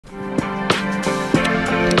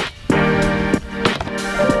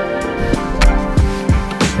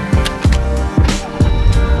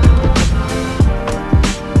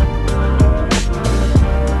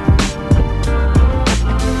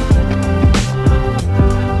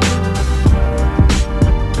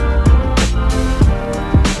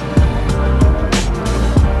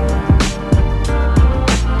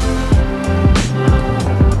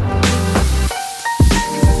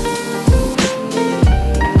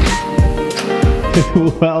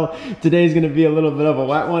Well, today's gonna be a little bit of a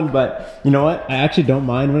wet one, but you know what? I actually don't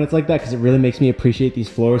mind when it's like that because it really makes me appreciate these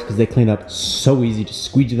floors because they clean up so easy. Just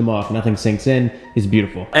squeegee them off, nothing sinks in. It's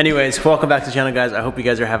beautiful. Anyways, welcome back to the channel, guys. I hope you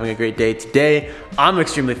guys are having a great day today. I'm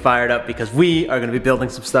extremely fired up because we are gonna be building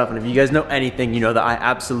some stuff, and if you guys know anything, you know that I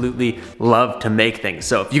absolutely love to make things.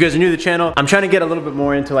 So if you guys are new to the channel, I'm trying to get a little bit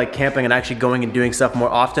more into like camping and actually going and doing stuff more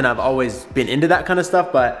often. I've always been into that kind of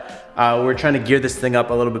stuff, but we're trying to gear this thing up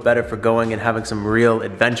a little bit better for going and having some real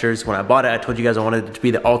adventures. When I bought it, I told you guys I wanted it to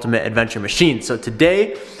be the ultimate adventure machine. So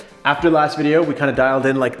today, after the last video, we kind of dialed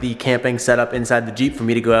in like the camping setup inside the Jeep for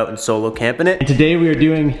me to go out and solo camp in it. And today we are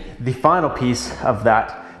doing the final piece of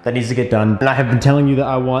that needs to get done. And I have been telling you that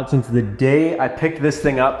I want since the day I picked this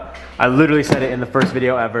thing up. I literally said it in the first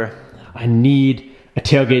video ever. I need a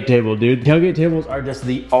tailgate table, dude. Tailgate tables are just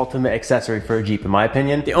the ultimate accessory for a Jeep, in my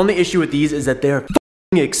opinion. The only issue with these is that they're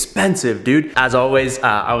expensive, dude. As always,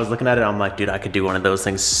 I was looking at it, I'm like, dude, I could do one of those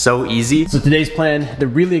things so easy. So today's plan, the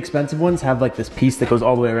really expensive ones have like this piece that goes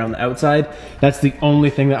all the way around the outside. That's the only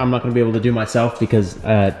thing that I'm not gonna be able to do myself because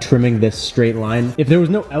trimming this straight line. If there was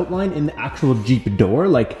no outline in the actual Jeep door,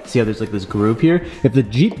 like see how there's like this groove here? If the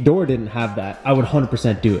Jeep door didn't have that, I would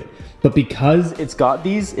 100% do it. But because it's got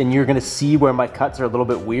these and you're gonna see where my cuts are a little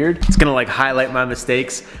bit weird, it's gonna like highlight my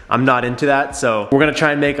mistakes. I'm not into that. So we're gonna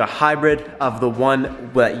try and make a hybrid of the one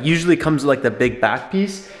that usually comes with like the big back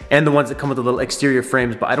piece and the ones that come with the little exterior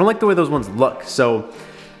frames, but I don't like the way those ones look. So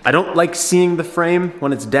I don't like seeing the frame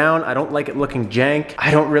when it's down. I don't like it looking jank. I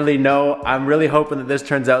don't really know. I'm really hoping that this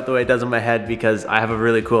turns out the way it does in my head because I have a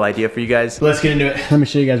really cool idea for you guys. Let's get into it. Let me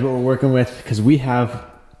show you guys what we're working with because we have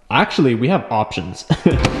options.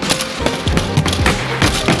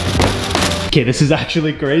 Okay, this is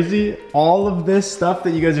actually crazy. All of this stuff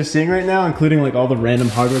that you guys are seeing right now, including like all the random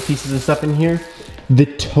hardware pieces and stuff in here, the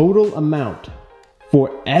total amount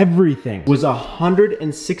for everything was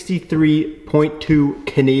 163.2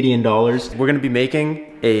 Canadian dollars. We're gonna be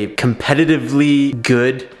making a competitively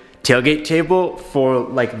good tailgate table for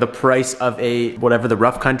like the price of a whatever the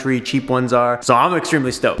rough country cheap ones are. So I'm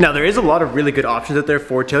extremely stoked. Now there is a lot of really good options out there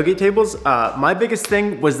for tailgate tables. My biggest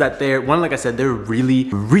thing was that one, like I said, they're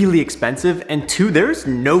really expensive, and two, there's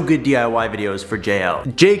no good DIY videos for JL.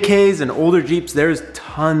 JKs and older Jeeps, there's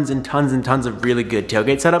tons and tons and tons of really good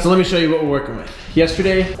tailgate setups. So let me show you what we're working with.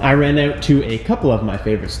 Yesterday, I ran out to a couple of my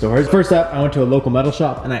favorite stores. First up, I went to a local metal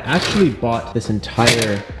shop and I actually bought this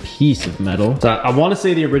entire piece of metal. So I wanna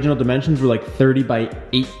say the original dimensions were like 30 by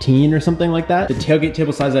 18 or something like that. The tailgate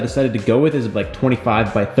table size I decided to go with is like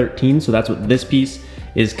 25 by 13, so that's what this piece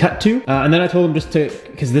is cut to. And then I told him just to,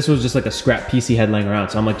 because this was just like a scrap piece he had laying around,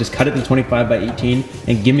 so I'm like, just cut it to 25 by 18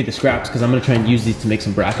 and give me the scraps because I'm gonna try and use these to make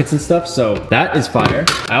some brackets and stuff. So that is fire.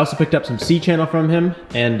 I also picked up some C-channel from him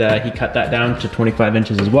and he cut that down to 25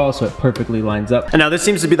 inches as well, so it perfectly lines up. And now this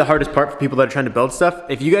seems to be the hardest part for people that are trying to build stuff.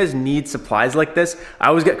 If you guys need supplies like this, I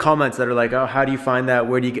always get comments that are like, oh, how do you find that?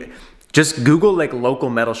 Where do you get? Just Google like local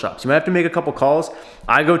metal shops. You might have to make a couple calls.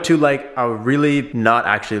 I go to like a really, not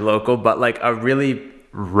actually local, but like a really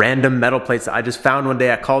random metal place that I just found one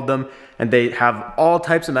day. I called them and they have all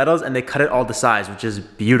types of metals and they cut it all to size, which is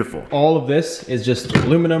beautiful. All of this is just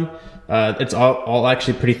aluminum. It's all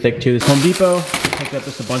actually pretty thick too. This Home Depot, I picked up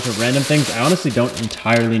just a bunch of random things. I honestly don't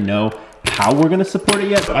entirely know how we're gonna support it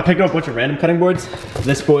yet. I picked up a bunch of random cutting boards.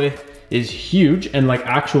 This boy is huge and like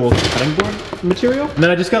actual cutting board material. And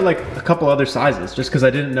then I just got like a couple other sizes just because I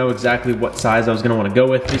didn't know exactly what size I was gonna wanna go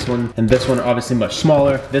with. This one and this one are obviously much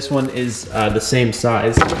smaller. This one is the same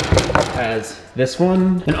size as this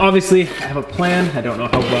one. And obviously I have a plan. I don't know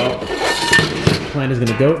how well the plan is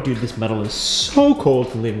gonna go. Dude, this metal is so cold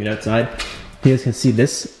from leaving it outside. You guys can see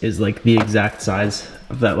this is like the exact size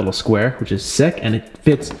of that little square, which is sick, and it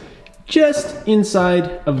fits just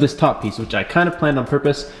inside of this top piece, which I kind of planned on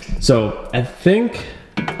purpose. So I think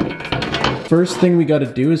first thing we got to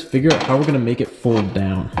do is figure out how we're going to make it fold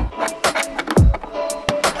down.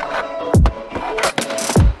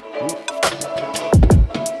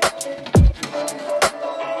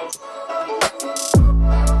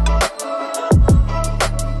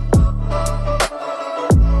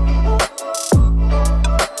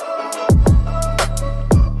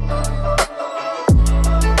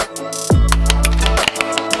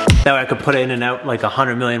 That way I could put it in and out like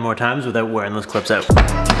 100 million more times without wearing those clips out.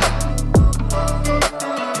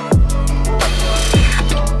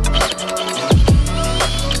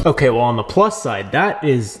 Okay, well on the plus side, that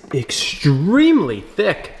is extremely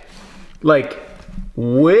thick. Like,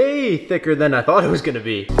 way thicker than I thought it was gonna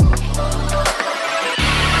be.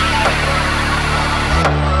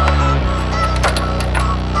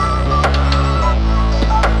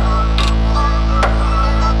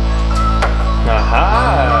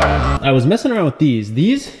 I was messing around with these.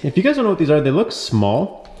 These, if you guys don't know what these are, they look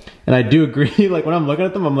small. And I do agree, like when I'm looking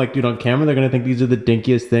at them, I'm like, dude, on camera, they're gonna think these are the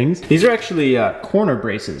dinkiest things. These are actually corner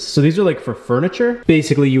braces. So these are like for furniture.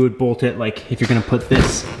 Basically, you would bolt it like if you're gonna put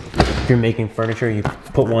this, if you're making furniture, you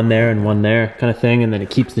put one there and one there kind of thing, and then it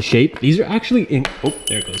keeps the shape. These are actually, oh,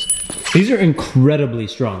 there it goes. These are incredibly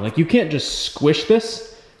strong. Like you can't just squish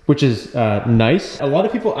this, which is nice. A lot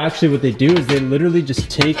of people actually, what they do is they literally just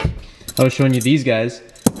take, I was showing you these guys,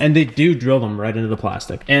 and they do drill them right into the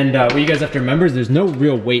plastic. And what you guys have to remember is there's no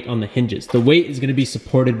real weight on the hinges. The weight is gonna be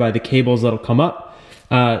supported by the cables that'll come up.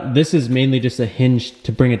 This is mainly just a hinge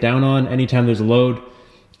to bring it down on. Anytime there's a load,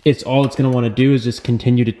 it's gonna wanna do is just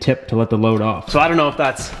continue to tip to let the load off. So I don't know if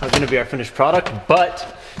that's gonna be our finished product,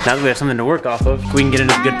 but now that we have something to work off of, we can get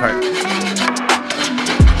into the good part.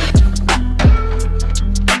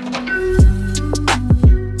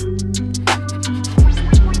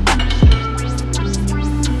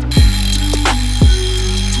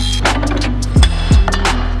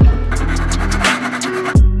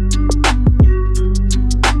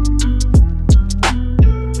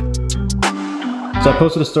 So I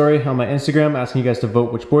posted a story on my Instagram asking you guys to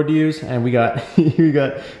vote which board to use, and we got we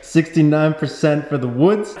got 69% for the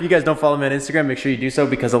woods. If you guys don't follow me on Instagram, make sure you do so,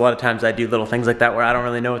 because a lot of times I do little things like that where I don't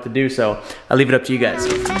really know what to do, so I leave it up to you guys.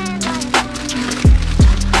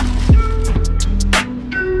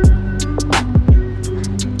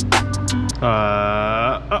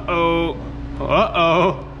 Uh-oh.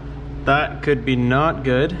 That could be not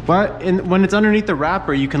good. But when it's underneath the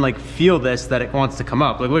wrapper, you can like feel this, that it wants to come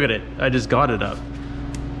up. Like, look at it, I just got it up.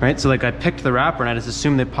 Right, so like I picked the wrapper and I just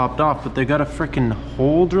assumed they popped off, but they got a freaking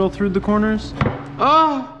hole drilled through the corners.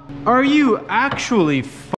 Oh, are you actually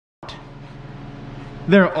f***ed?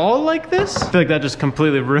 They're all like this? I feel like that just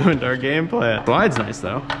completely ruined our game plan. Slide's nice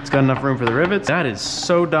though. It's got enough room for the rivets. That is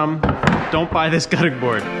so dumb. Don't buy this cutting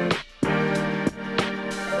board.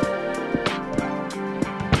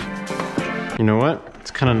 You know what? It's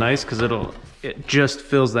kind of nice because it just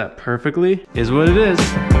fills that perfectly. Is what it is.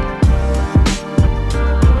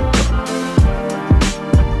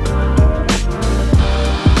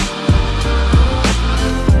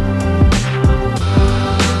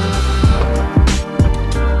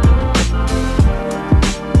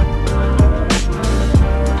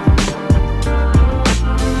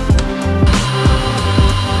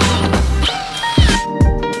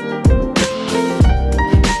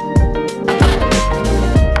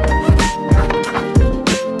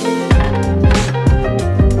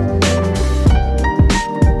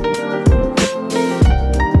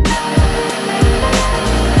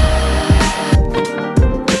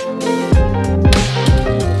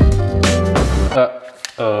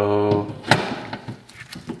 Uh-oh.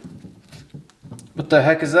 What the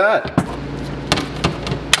heck is that?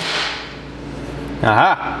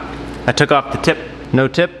 Aha! I took off the tip. No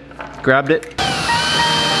tip. Grabbed it.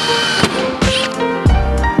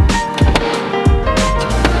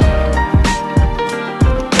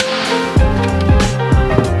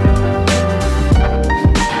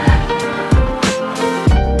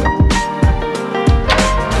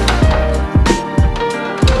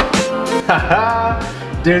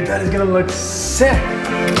 Dude, that is gonna look sick.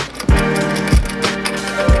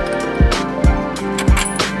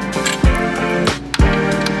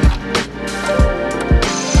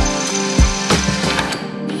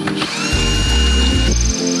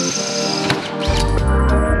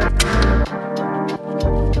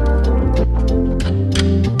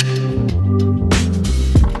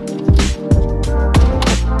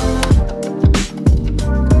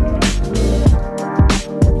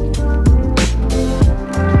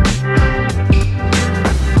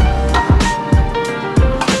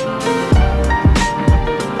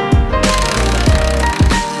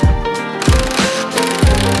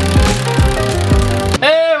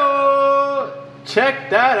 Check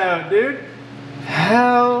that out, dude.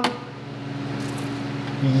 Hell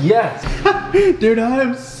yes. Dude, I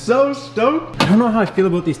am so stoked. I don't know how I feel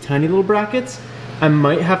about these tiny little brackets. I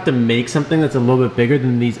might have to make something that's a little bit bigger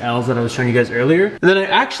than these L's that I was showing you guys earlier. And then I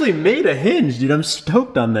actually made a hinge, dude. I'm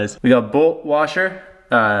stoked on this. We got bolt washer,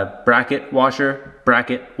 bracket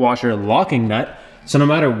washer, locking nut. So no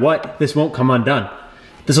matter what, this won't come undone.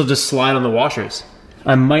 This will just slide on the washers.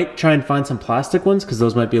 I might try and find some plastic ones because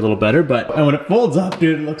those might be a little better, but when it folds up,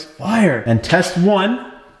 dude, it looks fire. And test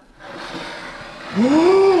one.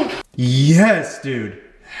 Yes, dude.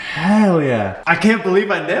 Hell yeah. I can't believe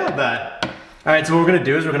I nailed that. All right, so what we're gonna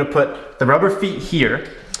do is we're gonna put the rubber feet here.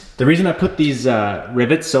 The reason I put these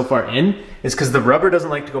rivets so far in is because the rubber doesn't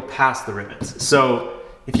like to go past the rivets. So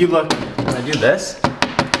if you look, when I do this,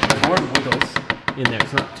 the board wiggles in there.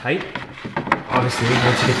 It's not tight. obviously,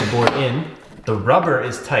 once you get the board in, the rubber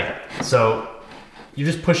is tight. So you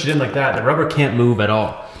just push it in like that. The rubber can't move at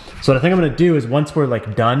all. So what I think I'm gonna do is once we're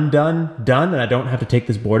like done, and I don't have to take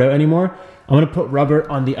this board out anymore, I'm gonna put rubber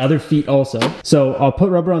on the other feet also. So I'll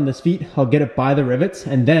put rubber on this feet, I'll get it by the rivets,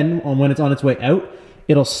 and then when it's on its way out,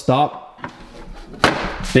 it'll stop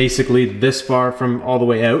basically this far from all the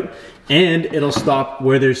way out, and it'll stop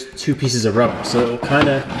where there's 2 pieces of rubber. So it'll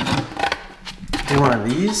kinda do one of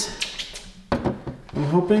these, I'm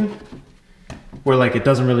hoping, where like it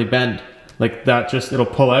doesn't really bend. Like that, just it'll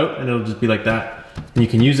pull out and it'll just be like that. And you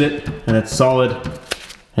can use it, and it's solid,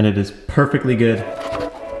 and it is perfectly good.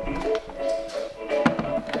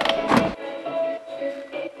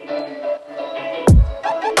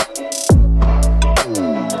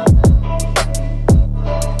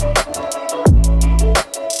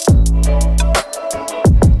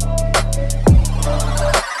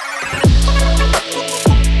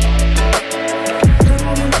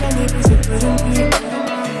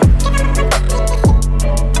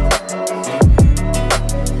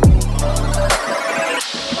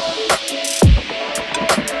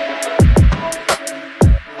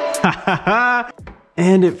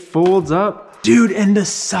 And it folds up. Dude, and the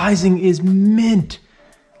sizing is mint.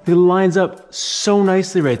 It lines up so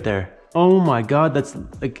nicely right there. Oh my God, that's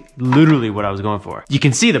like literally what I was going for. You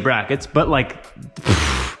can see the brackets, but like,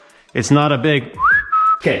 it's not a big.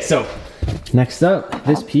 Okay, so next up,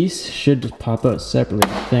 this piece should just pop out separately,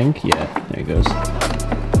 I think. Yeah, there it goes.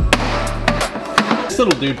 This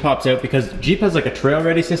little dude pops out because Jeep has like a trail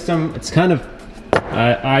ready system. It's kind of,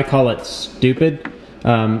 I call it stupid.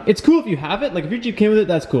 It's cool if you have it, like if your Jeep came with it,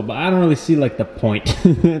 that's cool, but I don't really see like the point.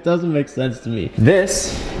 It doesn't make sense to me.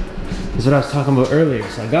 This is what I was talking about earlier.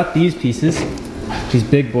 So I got these pieces, these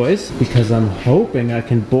big boys, because I'm hoping I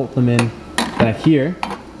can bolt them in back here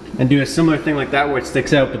and do a similar thing like that where it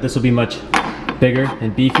sticks out, but this will be much bigger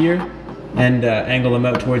and beefier, and angle them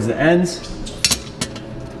out towards the ends,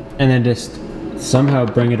 and then just somehow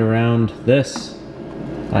bring it around this,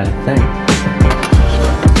 I think.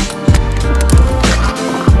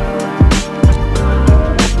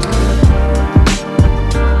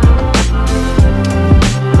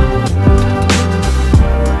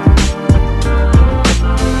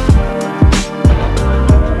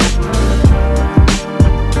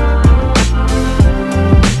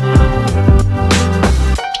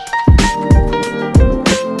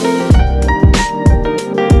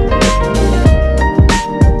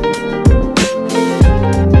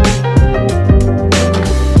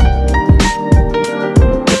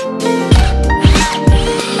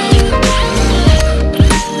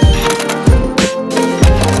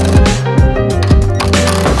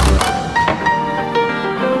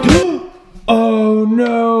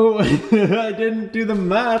 I didn't do the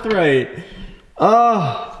math right.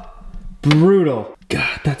 Oh, brutal.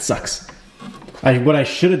 God, that sucks. What I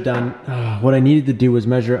should have done, what I needed to do was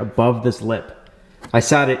measure above this lip. I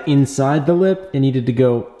sat it inside the lip. It needed to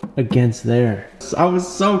go against there. I was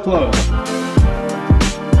so close.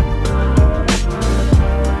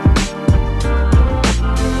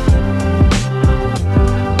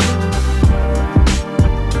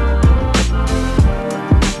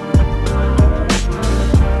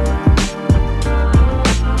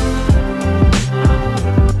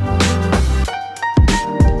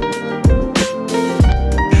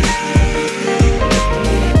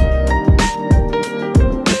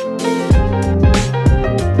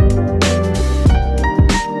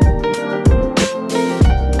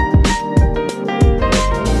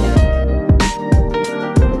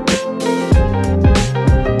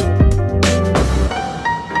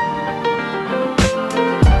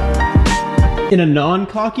 In a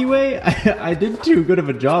non-cocky way, I did too good of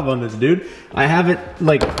a job on this, dude. I have it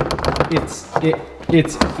like,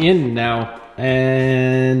 it's in now,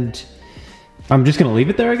 and I'm just gonna leave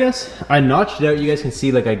it there, I guess. I notched it out. You guys can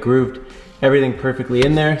see like I grooved everything perfectly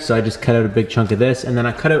in there. So I just cut out a big chunk of this, and then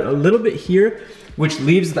I cut out a little bit here, which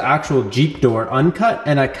leaves the actual Jeep door uncut,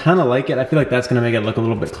 and I kind of like it. I feel like that's gonna make it look a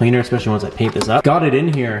little bit cleaner, especially once I paint this up. Got it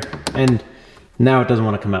in here, and now it doesn't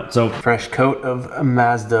want to come out. So fresh coat of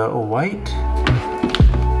Mazda white.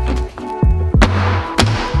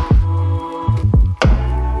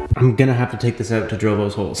 I'm gonna have to take this out to drill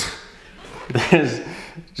those holes. There's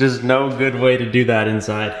just no good way to do that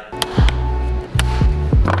inside.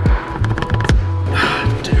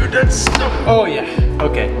 Dude, that's so, oh yeah,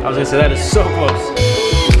 okay. I was gonna say that is so close.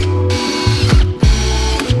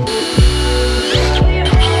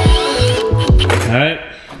 All right,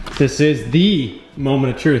 this is the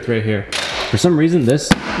moment of truth right here. For some reason,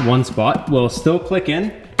 this one spot will still click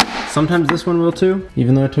in, Sometimes this one will too,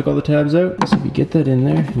 even though I took all the tabs out. So if you get that in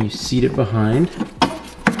there and you seat it behind,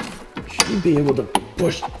 you should be able to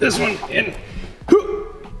push this one in.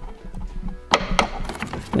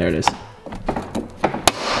 There it is.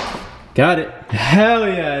 Got it. Hell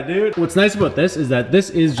yeah, dude. What's nice about this is that this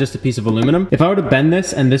is just a piece of aluminum. If I were to bend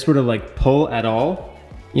this and this were to like pull at all,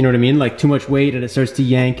 you know what I mean? Like too much weight and it starts to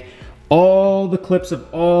yank, all the clips of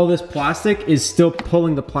all this plastic is still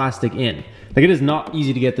pulling the plastic in. Like it is not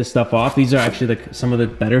easy to get this stuff off. These are actually like some of the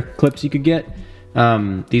better clips you could get.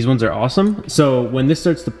 These ones are awesome. So when this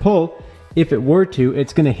starts to pull, if it were to,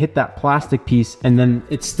 it's gonna hit that plastic piece and then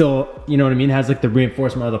it's still, you know what I mean, has like the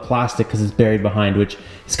reinforcement of the plastic because it's buried behind, which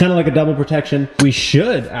is kind of like a double protection. We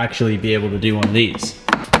should actually be able to do one of these.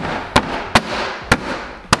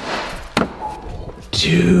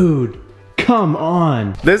 Dude, come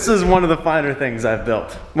on. This is one of the finer things I've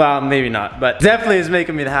built. Well, maybe not, but definitely is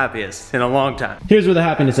making me the happiest in a long time. Here's where the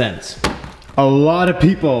happiness ends. A lot of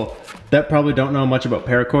people that probably don't know much about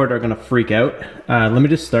paracord are gonna freak out. Let me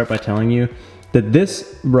just start by telling you that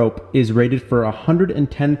this rope is rated for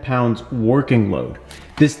 110 pounds working load.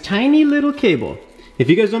 This tiny little cable, if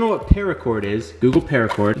you guys don't know what paracord is, Google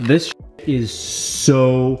paracord. This is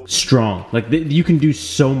so strong. Like you can do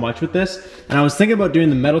so much with this. And I was thinking about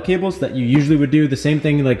doing the metal cables that you usually would do, the same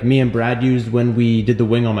thing like me and Brad used when we did the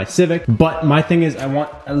wing on my Civic. But my thing is I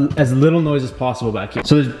want as little noise as possible back here.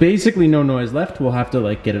 So there's basically no noise left. We'll have to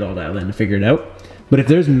like get it all dialed in and figure it out. But if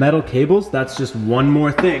there's metal cables, that's just one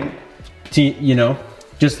more thing to, you know,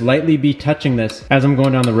 just lightly be touching this as I'm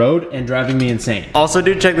going down the road and driving me insane. Also,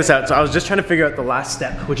 dude, check this out. So I was just trying to figure out the last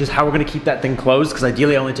step, which is how we're gonna keep that thing closed, because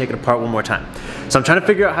ideally I only take it apart one more time. So I'm trying to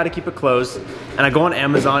figure out how to keep it closed, and I go on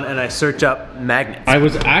Amazon and I search up magnets. I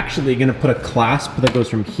was actually gonna put a clasp that goes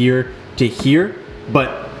from here to here,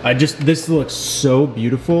 but this looks so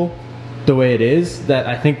beautiful the way it is that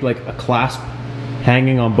I think like a clasp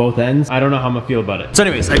hanging on both ends, I don't know how I'm gonna feel about it. So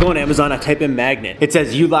anyways, I go on Amazon, I type in magnet. It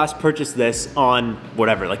says you last purchased this on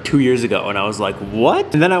whatever, like 2 years ago. And I was like,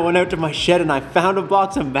 what? And then I went out to my shed and I found a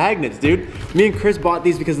box of magnets, dude. Me and Chris bought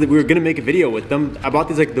these because we were gonna make a video with them. I bought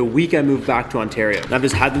these like the week I moved back to Ontario. And I've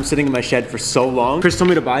just had them sitting in my shed for so long. Chris told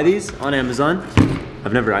me to buy these on Amazon.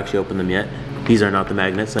 I've never actually opened them yet. These are not the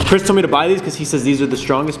magnets. Chris told me to buy these because he says these are the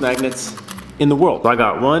strongest magnets in the world. So I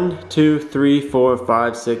got 1, 2, 3, 4,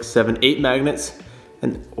 5, 6, 7, 8 magnets.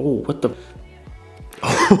 And, oh, what the?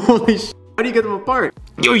 Holy shit, how do you get them apart?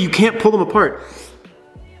 Yo, you can't pull them apart.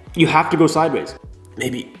 You have to go sideways.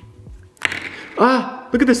 Maybe. Ah,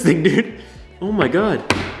 look at this thing, dude. Oh my God.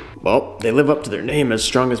 Well, they live up to their name as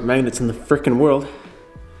strongest magnets in the frickin' world.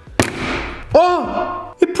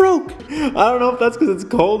 Oh, it broke. I don't know if that's because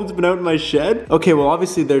it's cold, it's been out in my shed. Okay, well,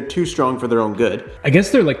 obviously they're too strong for their own good. I guess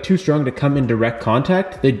they're like too strong to come in direct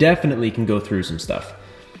contact. They definitely can go through some stuff.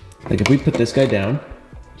 Like if we put this guy down,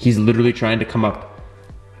 he's literally trying to come up.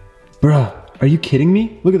 Bruh, are you kidding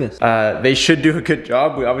me? Look at this. They should do a good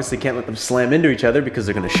job. We obviously can't let them slam into each other because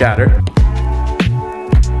they're gonna shatter.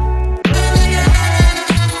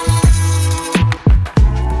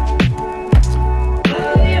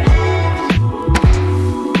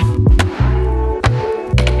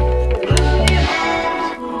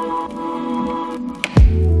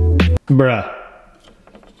 Bruh.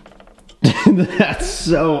 That's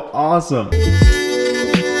so awesome.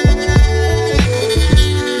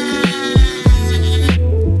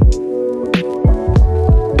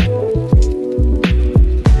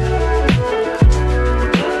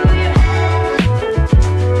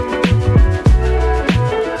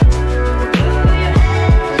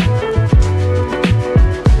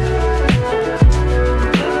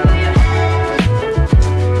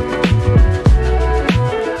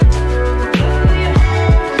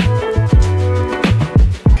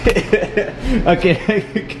 Okay,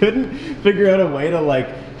 I couldn't figure out a way to like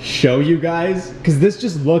show you guys because this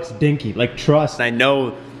just looks dinky, like trust. I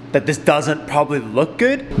know that this doesn't probably look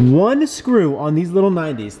good. One screw on these little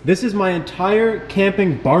 90s. This is my entire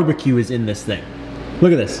camping barbecue is in this thing.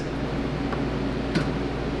 Look at this.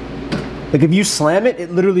 Like if you slam it,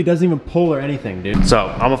 it literally doesn't even pull or anything, dude. So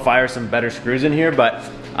I'm gonna fire some better screws in here, but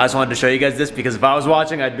I just wanted to show you guys this because if I was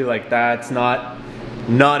watching, I'd be like, that's not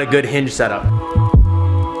a good hinge setup.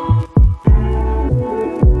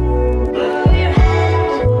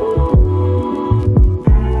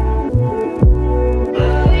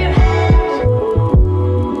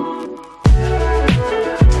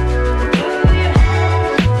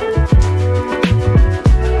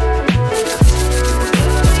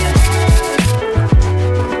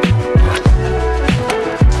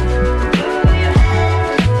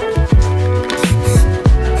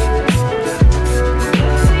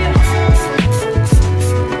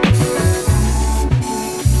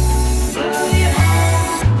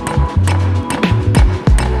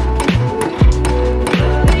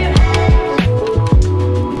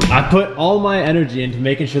 put all my energy into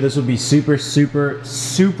making sure this will be super, super,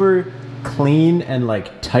 super clean and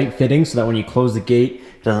like tight fitting so that when you close the gate,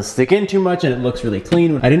 it doesn't stick in too much and it looks really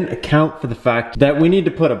clean. I didn't account for the fact that we need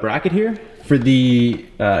to put a bracket here for the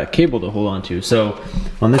cable to hold on to. So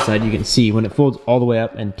on this side, you can see when it folds all the way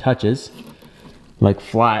up and touches like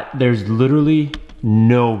flat, there's literally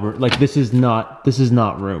no room. Like this is not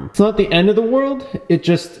room. It's not the end of the world. It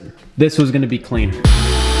just, this was gonna be cleaner.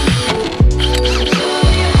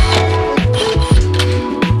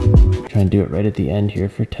 Try and do it right at the end here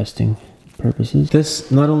for testing purposes.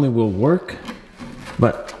 This not only will work,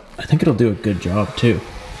 but I think it'll do a good job too.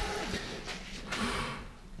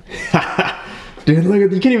 Dude, look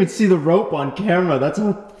at, you can't even see the rope on camera. That's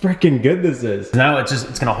how freaking good this is. Now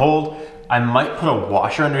it's gonna hold. I might put a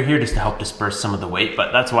washer under here just to help disperse some of the weight,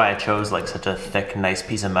 but that's why I chose like such a thick, nice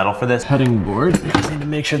piece of metal for this cutting board. I just need to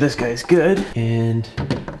make sure this guy's good. And,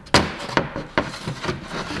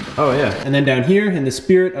 oh yeah. And then down here, in the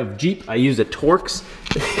spirit of Jeep, I use a Torx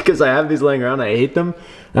because I have these laying around, I hate them.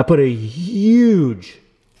 I put a huge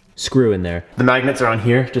screw in there. The magnets are on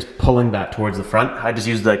here, just pulling that towards the front. I just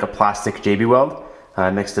used like a plastic JB weld. I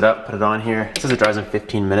mixed it up, put it on here. It says it dries in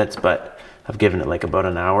 15 minutes, but I've given it like about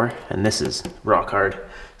an hour, and this is rock hard.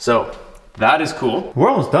 So that is cool. We're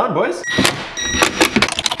almost done, boys.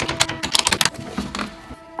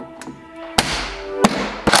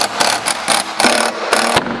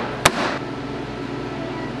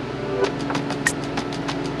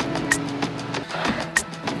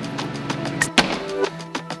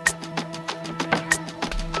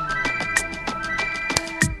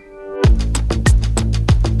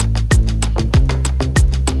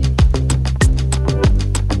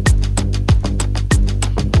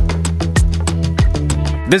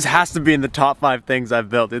 This has to be in the top 5 things I've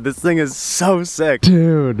built, dude. This thing is so sick.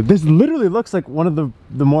 Dude, this literally looks like one of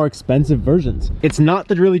the more expensive versions. It's not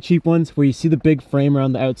the really cheap ones where you see the big frame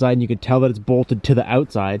around the outside and you can tell that it's bolted to the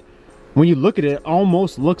outside. When you look at it, it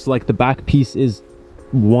almost looks like the back piece is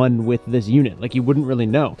one with this unit. Like you wouldn't really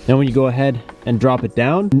know. Now when you go ahead and drop it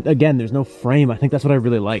down, again, there's no frame. I think that's what I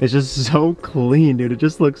really like. It's just so clean, dude. It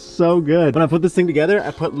just looks so good. When I put this thing together,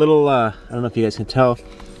 I put little, I don't know if you guys can tell,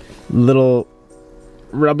 little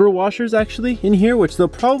rubber washers actually in here, which they'll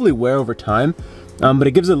probably wear over time, but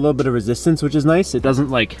it gives it a little bit of resistance, which is nice. It doesn't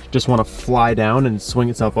like just want to fly down and swing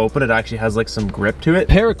itself open. It actually has like some grip to it.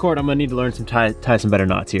 Paracord, I'm gonna need to learn some tie some better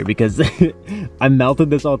knots here because I melted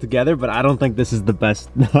this all together, but I don't think this is the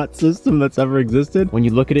best knot system that's ever existed. When you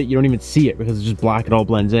look at it, you don't even see it because it's just black. It all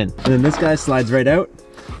blends in. And then this guy slides right out.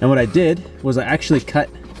 And what I did was I actually cut.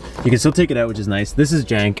 You can still take it out, which is nice. This is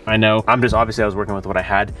jank, I know. Obviously I was working with what I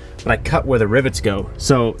had, but I cut where the rivets go.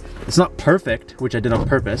 So it's not perfect, which I did on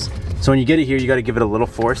purpose. So when you get it here, you gotta give it a little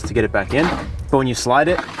force to get it back in. But when you slide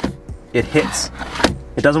it, it hits.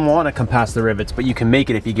 It doesn't want to come past the rivets, but you can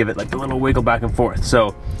make it if you give it like a little wiggle back and forth.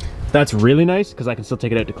 So that's really nice because I can still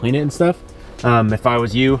take it out to clean it and stuff. If I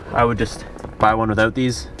was you, I would just buy one without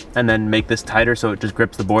these and then make this tighter so it just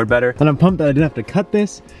grips the board better. And I'm pumped that I didn't have to cut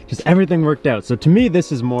this. Just everything worked out. So to me,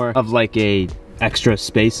 this is more of like a extra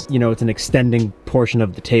space. You know, it's an extending portion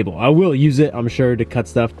of the table. I will use it, I'm sure, to cut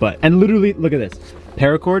stuff, but, and literally, look at this.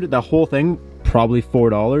 Paracord, the whole thing, probably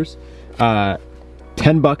 $4.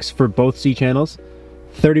 10 bucks for both C channels,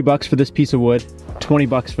 30 bucks for this piece of wood, 20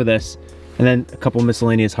 bucks for this, and then a couple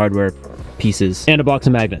miscellaneous hardware pieces, and a box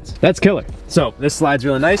of magnets. That's killer. So this slides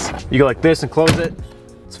really nice. You go like this and close it.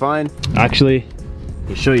 It's fine. Actually,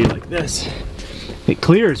 I'll show you like this. It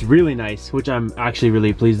clears really nice, which I'm actually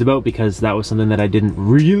really pleased about because that was something that I didn't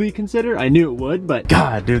really consider. I knew it would, but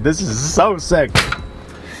God, dude, this is so sick.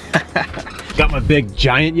 Got my big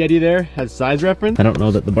giant Yeti there as size reference. I don't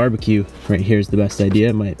know that the barbecue right here is the best idea.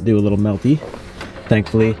 It might do a little melty.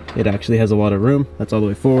 Thankfully, it actually has a lot of room. That's all the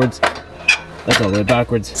way forwards. That's all the way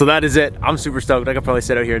backwards. So that is it. I'm super stoked. I could probably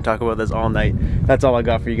sit out here and talk about this all night. That's all I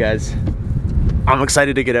got for you guys. I'm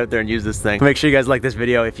excited to get out there and use this thing. Make sure you guys like this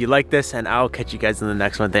video if you like this, and I'll catch you guys in the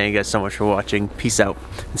next one. Thank you guys so much for watching. Peace out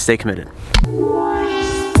and stay committed.